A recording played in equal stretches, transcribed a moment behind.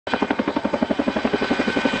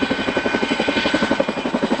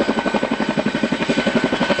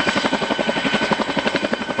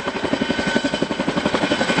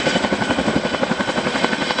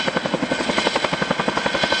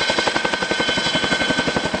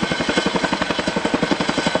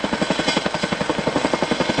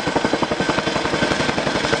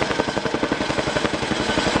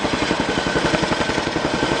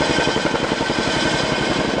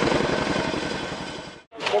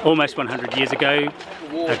almost 100 years ago,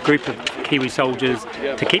 a group of Kiwi soldiers,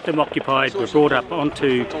 to keep them occupied, were brought up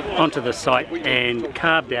onto the site and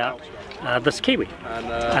carved out this Kiwi.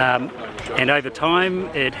 And over time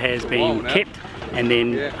it has been kept and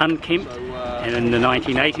then unkempt, and in the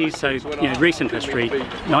 1980s, so recent history,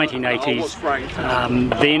 1980s,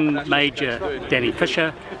 then Major Danny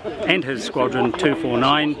Fisher and his squadron,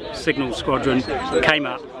 249 Signal Squadron, came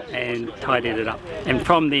up and tidied it up. And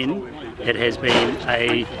from then it has been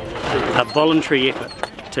a voluntary effort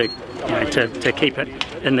to keep it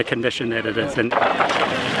in the condition that it is in.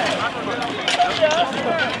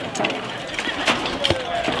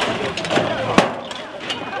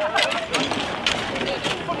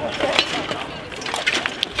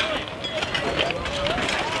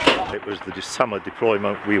 It was the summer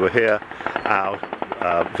deployment. We were here. Our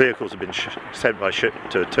vehicles had been sent by ship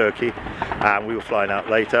to Turkey, and we were flying out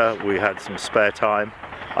later. We had some spare time.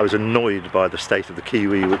 I was annoyed by the state of the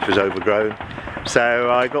Kiwi, which was overgrown. So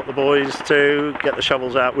I got the boys to get the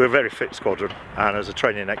shovels out. We're a very fit squadron, and as a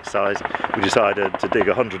training exercise, we decided to dig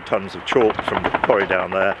 100 tons of chalk from the quarry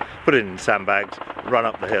down there, put it in sandbags, run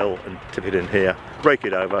up the hill and tip it in here, rake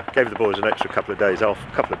it over, gave the boys an extra couple of days off,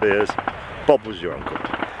 a couple of beers. Bob was your uncle.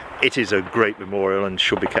 It is a great memorial and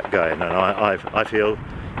should be kept going, and I feel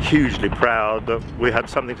hugely proud that we had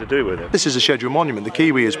something to do with it. This is a scheduled monument. The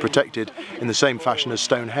Kiwi is protected in the same fashion as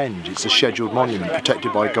Stonehenge. It's a scheduled monument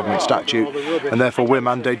protected by government statute, and therefore we're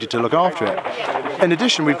mandated to look after it. In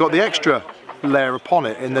addition, we've got the extra layer upon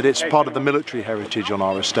it in that it's part of the military heritage on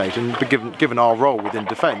our estate, and given our role within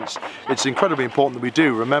defence, it's incredibly important that we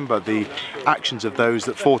do remember the actions of those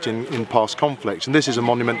that fought in past conflicts. And this is a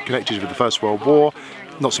monument connected with the First World War,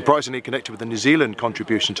 not surprisingly connected with the New Zealand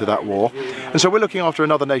contribution to that war. And so we're looking after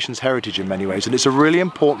another nation's heritage in many ways, and it's a really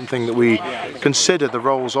important thing that we consider the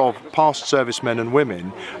roles of past servicemen and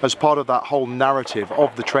women as part of that whole narrative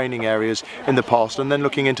of the training areas in the past, and then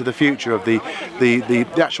looking into the future of the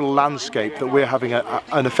actual landscape that we're having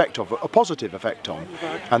an effect of, a positive effect on.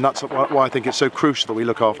 And that's why I think it's so crucial that we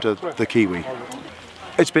look after the Kiwi.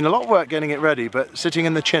 It's been a lot of work getting it ready, but sitting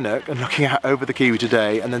in the Chinook and looking out over the Kiwi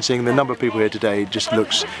today, and then seeing the number of people here today, just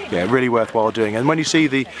looks really worthwhile doing. And when you see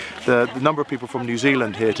the number of people from New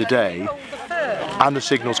Zealand here today, and the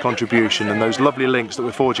Signal's contribution, and those lovely links that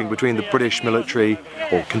we're forging between the British military,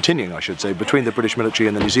 or continuing I should say, between the British military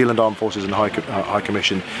and the New Zealand Armed Forces and High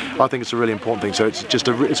Commission, I think it's a really important thing. So it's just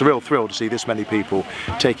it's a real thrill to see this many people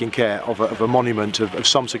taking care of a monument of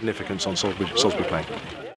some significance on Salisbury Plain.